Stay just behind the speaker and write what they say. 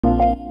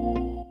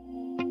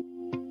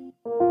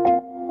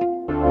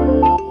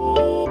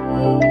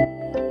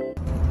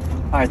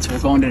Alright, so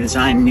we're going to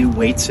design new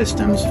weight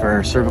systems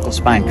for cervical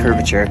spine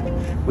curvature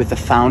with the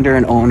founder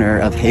and owner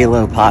of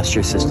HALO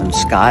Posture Systems,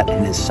 Scott,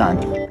 and his son.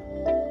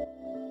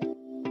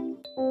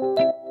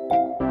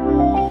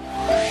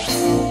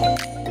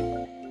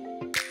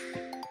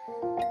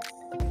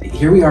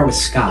 Here we are with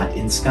Scott,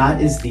 and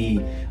Scott is the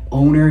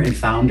owner and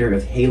founder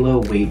of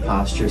HALO Weight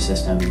Posture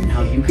System, and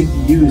how you could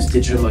use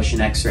digital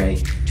motion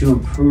x-ray to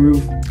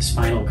improve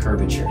spinal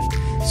curvature.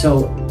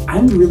 So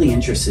I'm really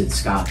interested,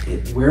 Scott,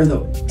 where the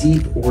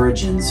deep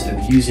origins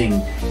of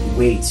using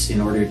weights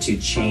in order to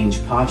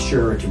change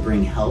posture or to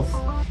bring health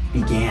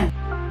began.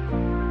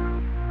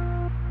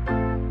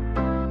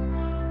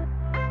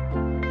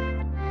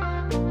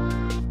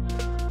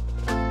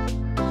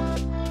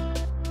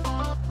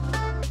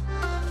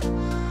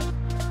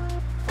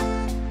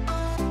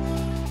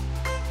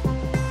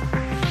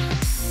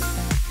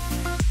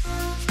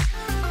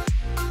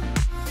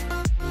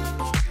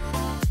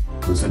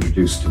 Was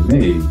introduced to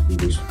me,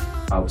 who was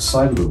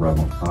outside of the realm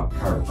of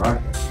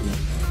chiropractic.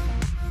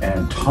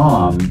 And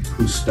Tom,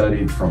 who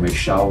studied from a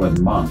Shaolin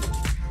monk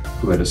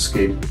who had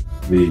escaped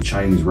the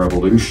Chinese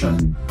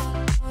Revolution